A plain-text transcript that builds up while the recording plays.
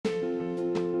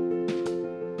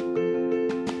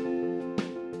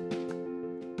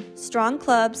Strong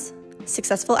clubs,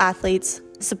 successful athletes,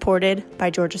 supported by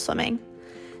Georgia Swimming.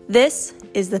 This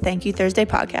is the Thank You Thursday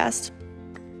podcast.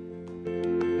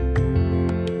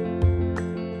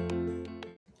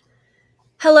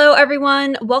 Hello,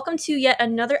 everyone. Welcome to yet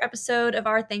another episode of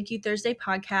our Thank You Thursday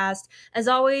podcast. As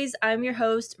always, I'm your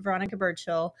host, Veronica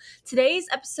Birchill. Today's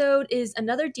episode is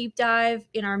another deep dive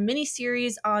in our mini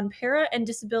series on para and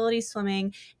disability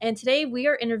swimming. And today we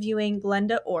are interviewing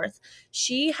Glenda Orth.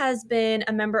 She has been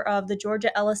a member of the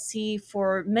Georgia LSC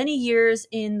for many years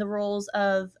in the roles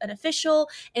of an official.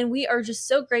 And we are just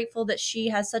so grateful that she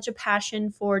has such a passion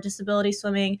for disability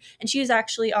swimming. And she is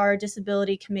actually our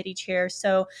disability committee chair.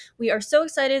 So we are so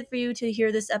excited for you to hear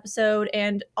this episode,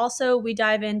 and also we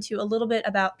dive into a little bit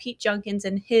about Pete Junkins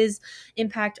and his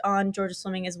impact on Georgia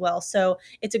Swimming as well. So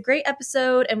it's a great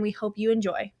episode, and we hope you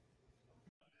enjoy.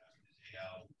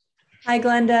 Hi,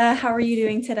 Glenda. How are you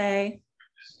doing today?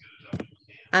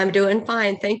 I'm doing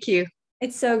fine. Thank you.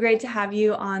 It's so great to have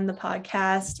you on the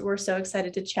podcast. We're so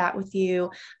excited to chat with you.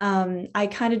 I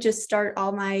kind of just start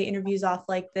all my interviews off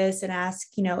like this and ask,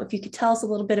 if you could tell us a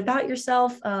little bit about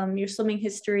yourself, your swimming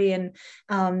history, and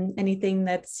anything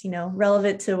that's,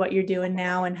 relevant to what you're doing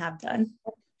now and have done.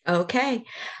 Okay.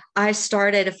 I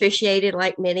started officiating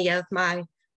like many of my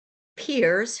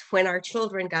peers when our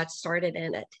children got started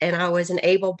in it. And I was an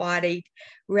able-bodied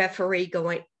referee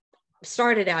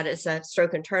started out as a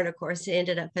stroke and turn, of course,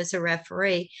 ended up as a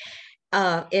referee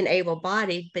in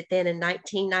able-bodied. But then in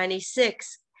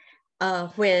 1996,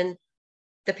 when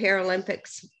the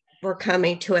Paralympics were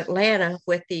coming to Atlanta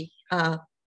with the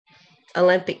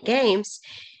Olympic Games,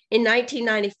 in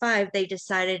 1995, they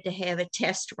decided to have a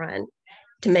test run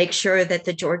to make sure that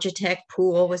the Georgia Tech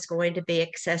pool was going to be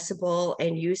accessible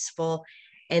and useful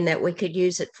and that we could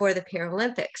use it for the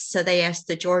Paralympics. So they asked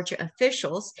the Georgia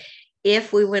officials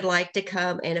if we would like to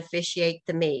come and officiate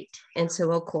the meet. And so,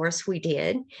 of course, we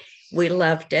did. We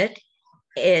loved it.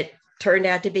 It turned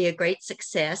out to be a great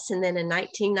success. And then in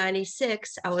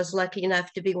 1996, I was lucky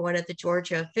enough to be one of the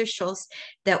Georgia officials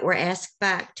that were asked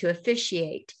back to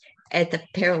officiate at the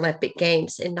Paralympic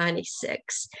Games in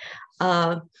 96.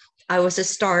 I was a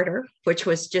starter, which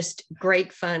was just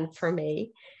great fun for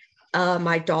me.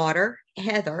 My daughter,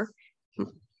 Heather,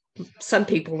 some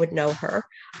people would know her,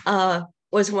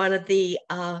 was one of the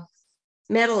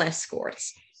medal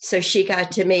escorts. So she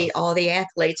got to meet all the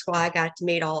athletes while I got to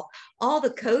meet all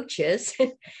the coaches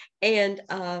and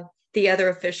the other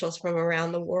officials from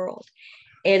around the world.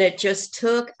 And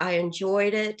I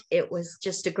enjoyed it. It was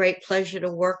just a great pleasure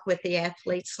to work with the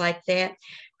athletes like that.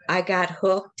 I got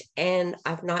hooked and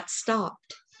I've not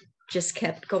stopped, just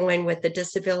kept going with the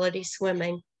disability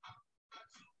swimming.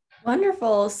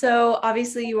 Wonderful. So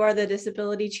obviously you are the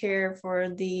disability chair for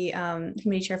the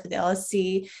committee chair for the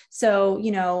LSC. So,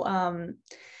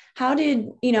 how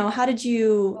did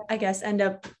you, I guess, end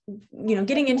up,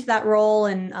 getting into that role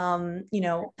and,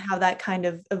 how that kind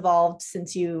of evolved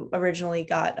since you originally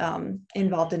got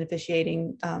involved in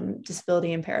officiating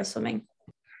disability and para swimming?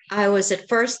 I was at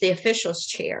first the officials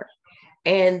chair.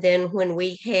 And then when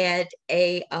we had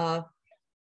a,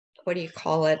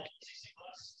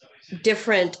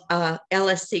 different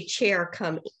LSC chair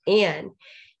come in,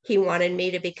 he wanted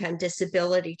me to become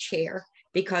disability chair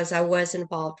because I was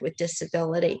involved with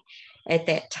disability at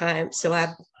that time. So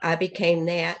I became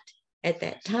that at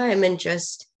that time and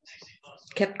just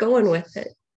kept going with it.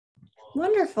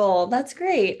 Wonderful. That's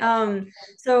great.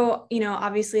 So,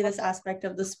 obviously this aspect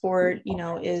of the sport,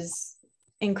 is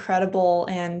incredible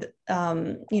and,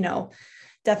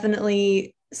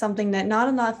 definitely something that not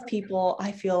enough people,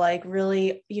 I feel like,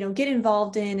 really, get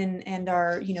involved in and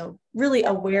are, really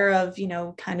aware of,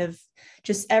 kind of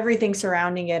just everything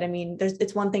surrounding it. I mean,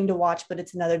 it's one thing to watch, but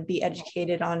it's another to be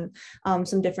educated on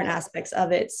some different aspects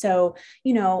of it. So,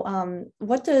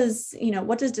 what does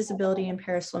disability and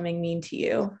para swimming mean to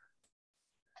you?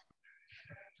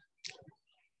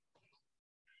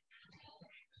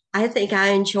 I think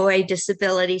I enjoy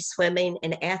disability swimming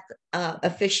and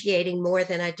officiating more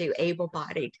than I do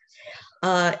able-bodied.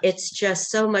 It's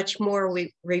just so much more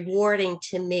rewarding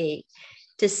to me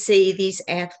to see these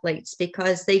athletes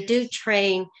because they do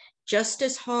train just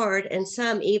as hard and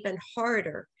some even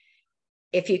harder,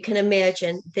 if you can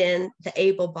imagine, than the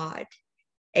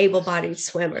able-bodied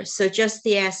swimmers. So just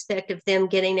the aspect of them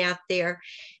getting out there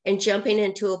and jumping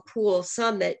into a pool,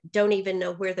 some that don't even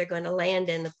know where they're going to land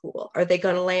in the pool. Are they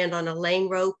going to land on a lane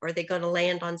rope? Are they going to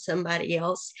land on somebody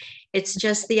else? It's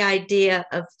just the idea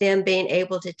of them being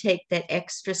able to take that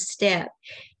extra step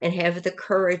and have the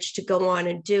courage to go on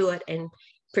and do it and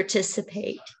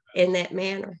participate in that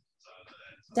manner.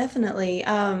 Definitely.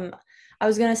 I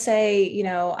was going to say,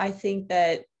 I think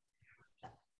that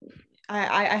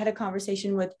I had a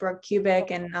conversation with Brooke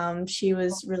Kubik, and she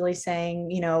was really saying,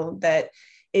 that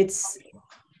it's,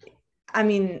 I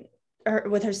mean,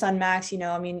 with her son Max,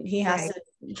 I mean, he has Right.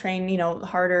 to train,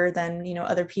 harder than,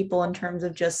 other people in terms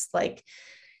of just like,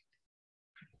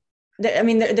 I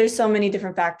mean, there's so many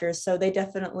different factors. So they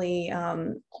definitely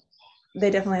have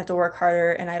to work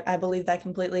harder. And I believe that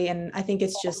completely. And I think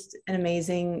it's just an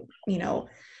amazing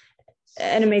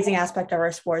aspect of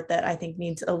our sport that I think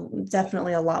needs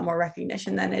definitely a lot more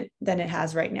recognition than it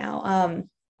has right now.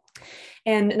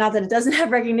 And not that it doesn't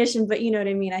have recognition, but you know what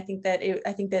I mean. I think that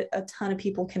a ton of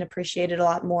people can appreciate it a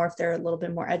lot more if they're a little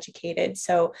bit more educated.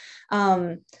 So,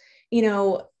 you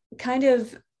know, kind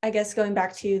of, I guess going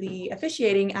back to the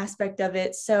officiating aspect of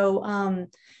it. So,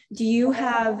 do you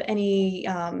have any,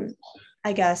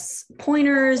 I guess,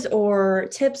 pointers or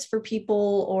tips for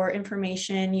people or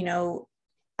information,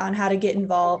 on how to get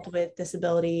involved with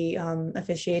disability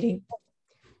officiating?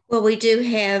 Well, we do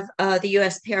have the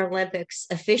U.S. Paralympics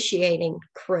officiating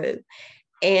crew.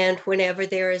 And whenever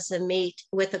there is a meet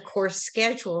with a course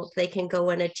scheduled, they can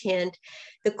go and attend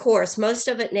the course. Most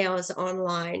of it now is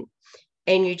online,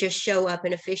 and you just show up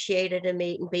and officiate at a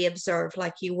meet and be observed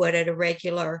like you would at a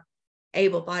regular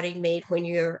able-bodied meet when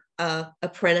you're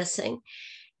apprenticing.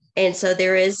 And so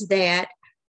there is that.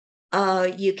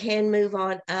 You can move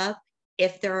on up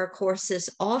if there are courses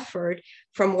offered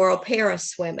from World Para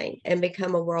Swimming and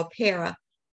become a World Para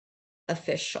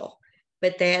official.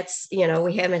 But that's,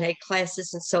 we haven't had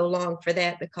classes in so long for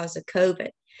that because of COVID.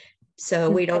 So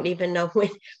we don't even know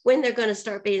when they're going to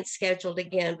start being scheduled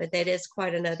again, but that is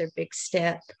quite another big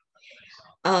step.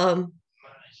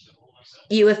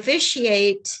 You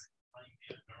officiate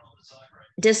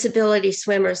disability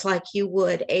swimmers like you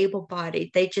would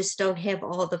able-bodied. They just don't have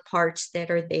all the parts that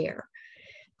are there.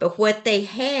 But what they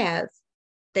have,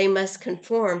 they must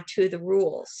conform to the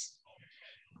rules.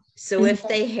 So if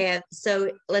they have,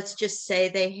 so let's just say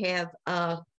they have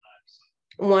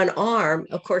one arm,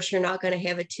 of course, you're not going to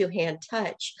have a two-hand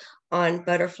touch on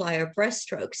butterfly or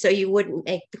breaststroke. So you wouldn't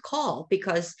make the call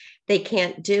because they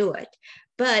can't do it.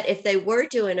 But if they were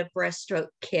doing a breaststroke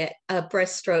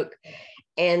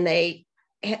and they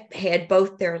had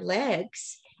both their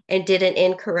legs and did an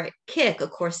incorrect kick, of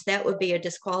course, that would be a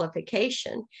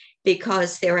disqualification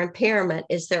because their impairment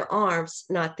is their arms,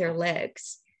 not their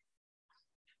legs.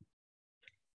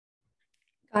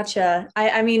 Gotcha.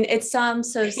 I mean, it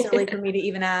sounds so silly for me to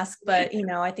even ask, but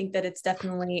I think that it's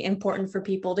definitely important for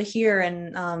people to hear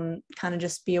and kind of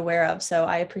just be aware of. So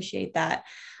I appreciate that.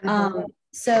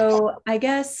 So I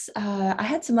guess I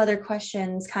had some other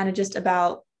questions kind of just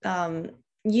about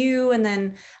you, and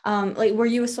then like, were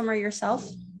you a swimmer yourself?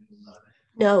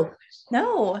 No.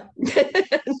 No.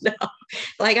 No.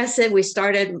 Like I said,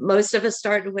 most of us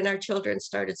started when our children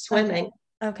started swimming.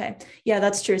 Okay. Yeah,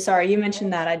 that's true. Sorry, you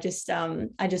mentioned that. I just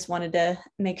wanted to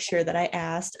make sure that I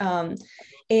asked.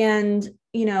 And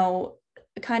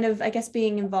kind of, I guess,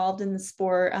 being involved in the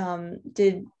sport,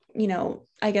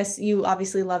 I guess you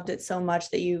obviously loved it so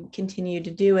much that you continue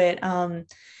to do it.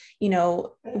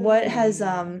 What has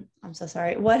I'm so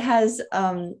sorry. What has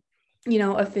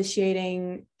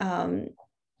officiating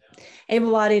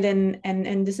able-bodied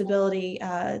and disability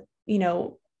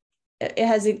it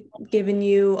has given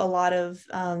you a lot of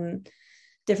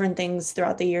different things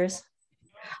throughout the years?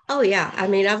 Oh, yeah. I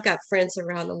mean, I've got friends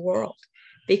around the world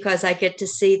because I get to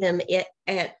see them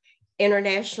at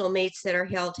international meets that are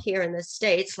held here in the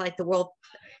States, like the World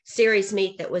Series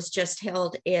meet that was just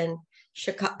held in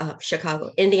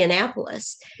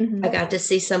Indianapolis. I got to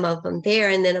see some of them there.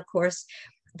 And then, of course,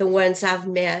 the ones I've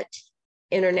met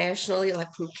internationally,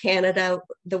 like from Canada,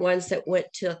 the ones that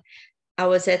I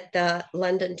was at the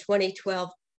London 2012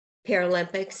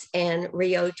 Paralympics and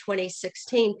Rio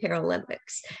 2016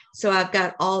 Paralympics. So I've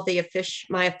got all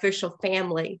my official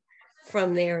family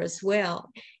from there as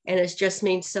well. And it just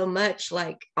means so much,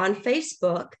 like on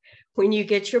Facebook, when you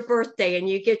get your birthday and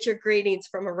you get your greetings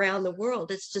from around the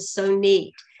world, it's just so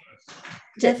neat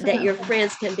that your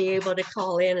friends can be able to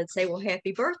call in and say, well,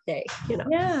 happy birthday,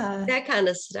 Yeah. that kind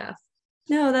of stuff.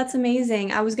 No, that's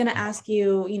amazing. I was going to ask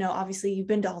you, obviously you've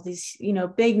been to all these,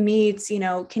 big meets,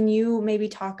 can you maybe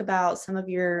talk about some of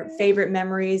your favorite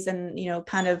memories and,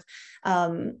 kind of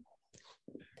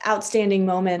outstanding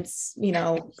moments,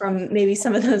 from maybe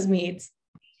some of those meets?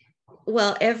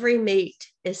 Well, every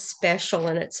meet is special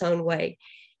in its own way.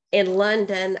 In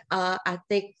London, I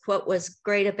think what was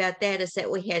great about that is that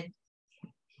we had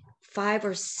 5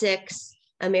 or 6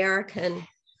 American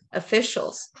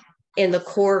officials in the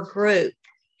core group.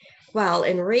 While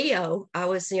in Rio, I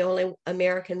was the only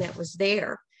American that was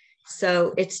there.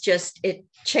 So it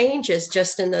changes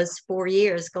just in those 4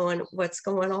 years what's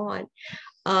going on.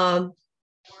 Um,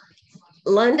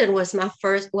 London was my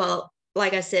first, well,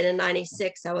 like I said, in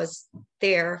 96, I was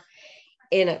there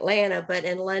in Atlanta, but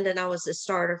in London, I was a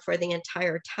starter for the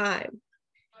entire time.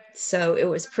 So it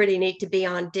was pretty neat to be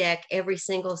on deck every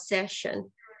single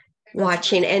session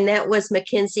watching. And that was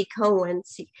Mackenzie Cohen.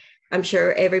 I'm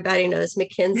sure everybody knows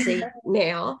Mackenzie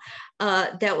now.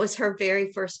 That was her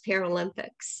very first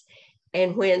Paralympics.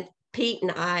 And when Pete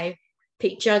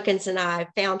Junkins and I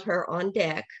found her on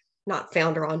deck, not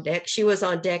found her on deck, she was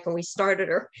on deck and we started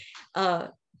her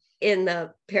in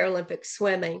the Paralympic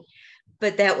swimming.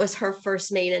 But that was her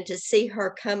first meet. And to see her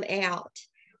come out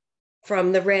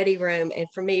from the ready room and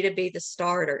for me to be the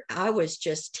starter, I was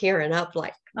just tearing up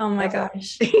like, oh my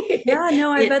gosh. Yeah,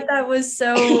 no, I bet that was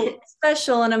so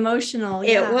special and emotional.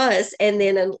 It was. And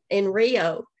then in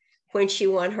Rio, when she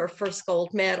won her first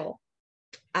gold medal,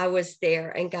 I was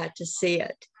there and got to see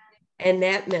it. And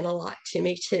that meant a lot to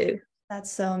me too.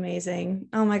 That's so amazing.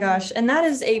 Oh my gosh. And that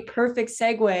is a perfect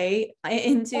segue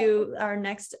into our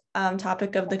next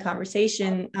topic of the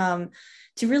conversation,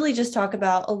 to really just talk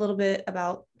about a little bit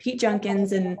about Pete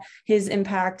Junkins and his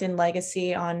impact and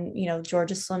legacy on,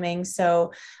 Georgia swimming.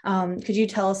 So could you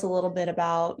tell us a little bit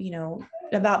about,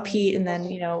 about Pete and then,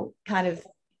 kind of,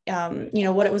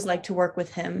 what it was like to work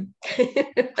with him?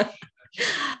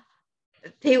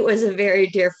 Pete was a very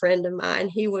dear friend of mine.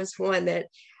 He was one that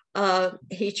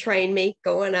he trained me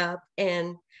going up,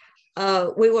 and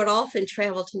we would often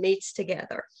travel to meets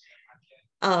together.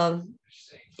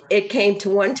 It came to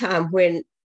one time when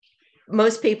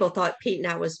most people thought Pete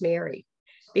and I was married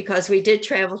because we did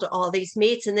travel to all these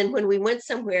meets. And then when we went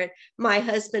somewhere, my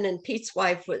husband and Pete's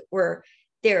wife were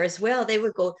there as well. They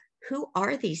would go, "Who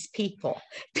are these people?"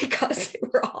 Because they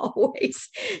were always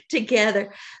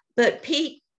together. But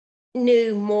Pete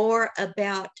knew more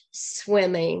about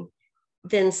swimming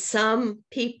than some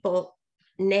people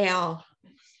now.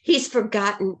 He's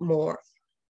forgotten more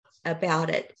about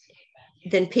it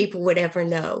than people would ever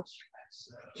know.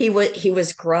 He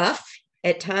was gruff.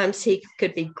 At times he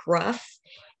could be gruff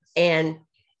and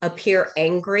appear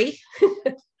angry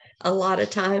a lot of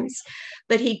times,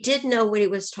 but he did know what he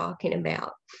was talking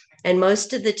about. And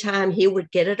most of the time he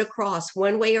would get it across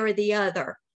one way or the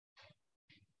other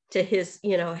to his,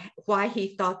 why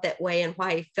he thought that way and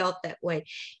why he felt that way.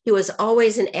 He was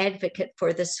always an advocate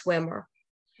for the swimmer.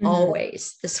 Mm-hmm.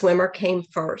 Always. The swimmer came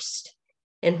first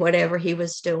in whatever he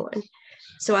was doing.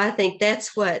 So I think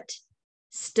that's what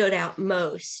stood out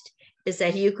most, is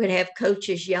that you could have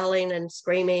coaches yelling and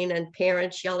screaming and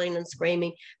parents yelling and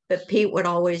screaming, but Pete would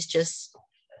always just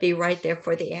be right there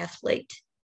for the athlete.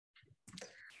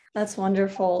 That's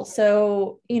wonderful.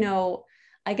 So,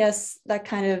 I guess that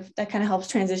kind of helps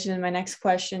transition to my next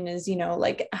question is,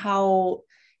 like how,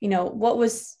 what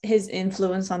was his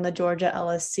influence on the Georgia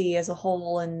LSC as a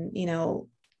whole, and,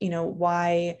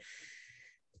 why,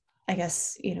 I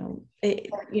guess,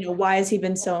 why has he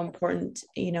been so important,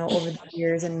 over the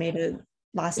years and made a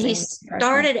lasting He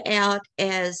started out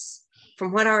as,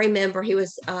 from what I remember, he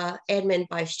was admin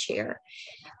vice chair.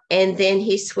 And then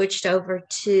he switched over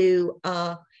to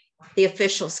the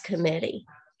officials committee.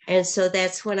 And so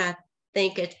that's when I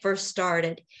think it first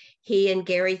started. He and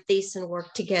Gary Thiessen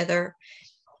worked together,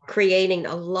 creating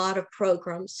a lot of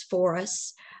programs for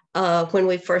us. When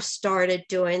we first started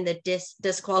doing the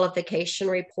disqualification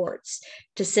reports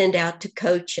to send out to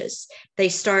coaches, they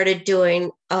started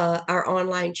doing our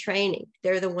online training.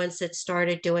 They're the ones that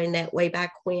started doing that way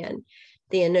back when.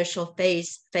 The initial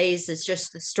phase is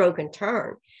just the stroke and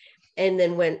turn. And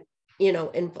then when,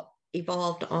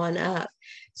 evolved on up.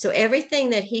 So everything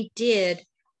that he did,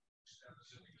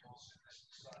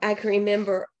 I can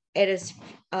remember at his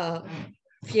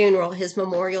funeral, his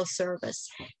memorial service,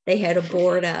 they had a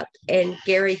board up and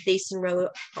Gary Thiessen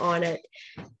wrote on it,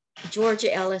 "Georgia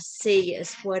LSC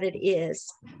is what it is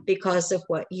because of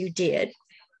what you did."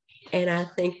 And I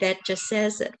think that just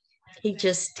says it. He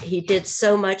did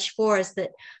so much for us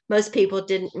that most people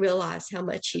didn't realize how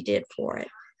much he did for it.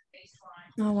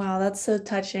 Oh, wow. That's so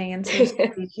touching and so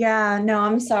sweet. Yeah, no,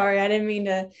 I'm sorry. I didn't mean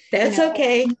to. That's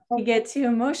okay. Get too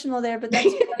emotional there, but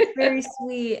that's very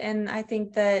sweet. And I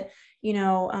think that,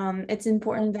 it's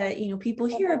important that, people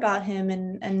hear about him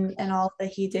and all that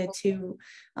he did to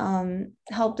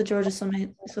help the Georgia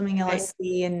Swimming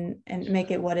LSC and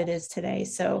make it what it is today.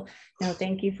 So,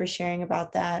 thank you for sharing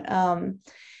about that.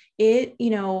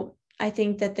 I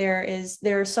think that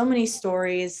there are so many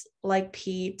stories like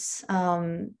Pete's,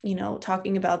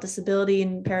 talking about disability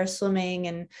and paraswimming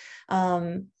and,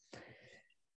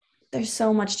 there's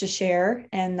so much to share.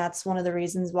 And that's one of the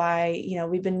reasons why,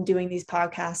 we've been doing these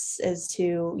podcasts, is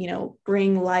to,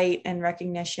 bring light and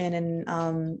recognition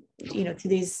and, to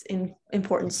these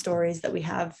important stories that we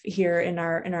have here in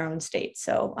our own state.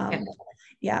 So,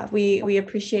 we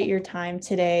appreciate your time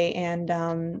today.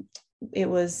 And, it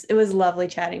was lovely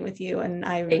chatting with you. And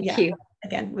Thank you.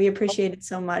 again, we appreciate it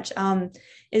so much.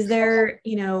 Is there,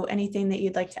 anything that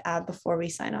you'd like to add before we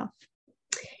sign off?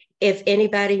 If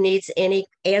anybody needs any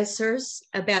answers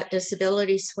about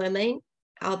disability swimming,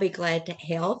 I'll be glad to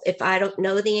help. If I don't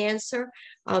know the answer,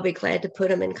 I'll be glad to put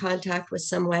them in contact with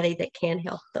somebody that can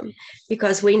help them,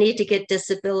 because we need to get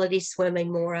disability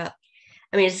swimming more up.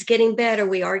 I mean, it's getting better.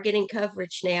 We are getting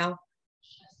coverage now.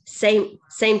 Same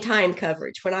time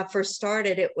coverage. When I first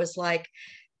started, it was like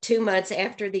 2 months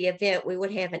after the event, we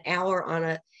would have an hour on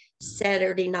a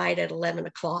Saturday night at 11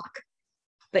 o'clock.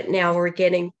 But now we're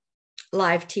getting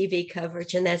live TV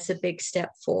coverage, and that's a big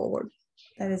step forward.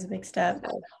 That is a big step.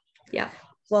 So, yeah.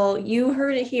 Well, you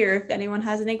heard it here. If anyone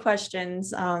has any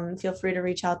questions, feel free to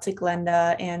reach out to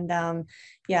Glenda. And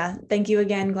thank you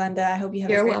again, Glenda. I hope you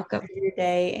have You're a great welcome. rest of your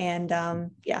day.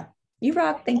 And you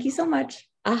rock. Thank you so much.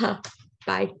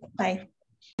 Bye. Bye.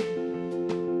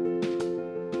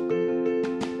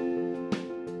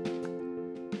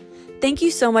 Thank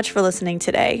you so much for listening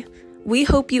today. We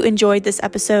hope you enjoyed this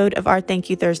episode of our Thank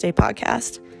You Thursday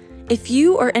podcast. If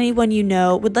you or anyone you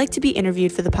know would like to be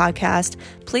interviewed for the podcast,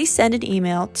 please send an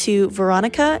email to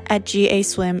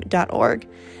veronica@gaswim.org.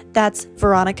 That's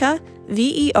Veronica,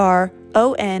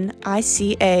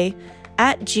 VERONICA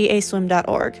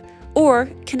 @gaswim.org. Or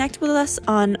connect with us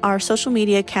on our social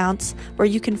media accounts, where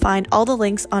you can find all the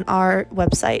links on our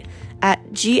website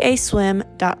at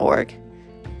gaswim.org.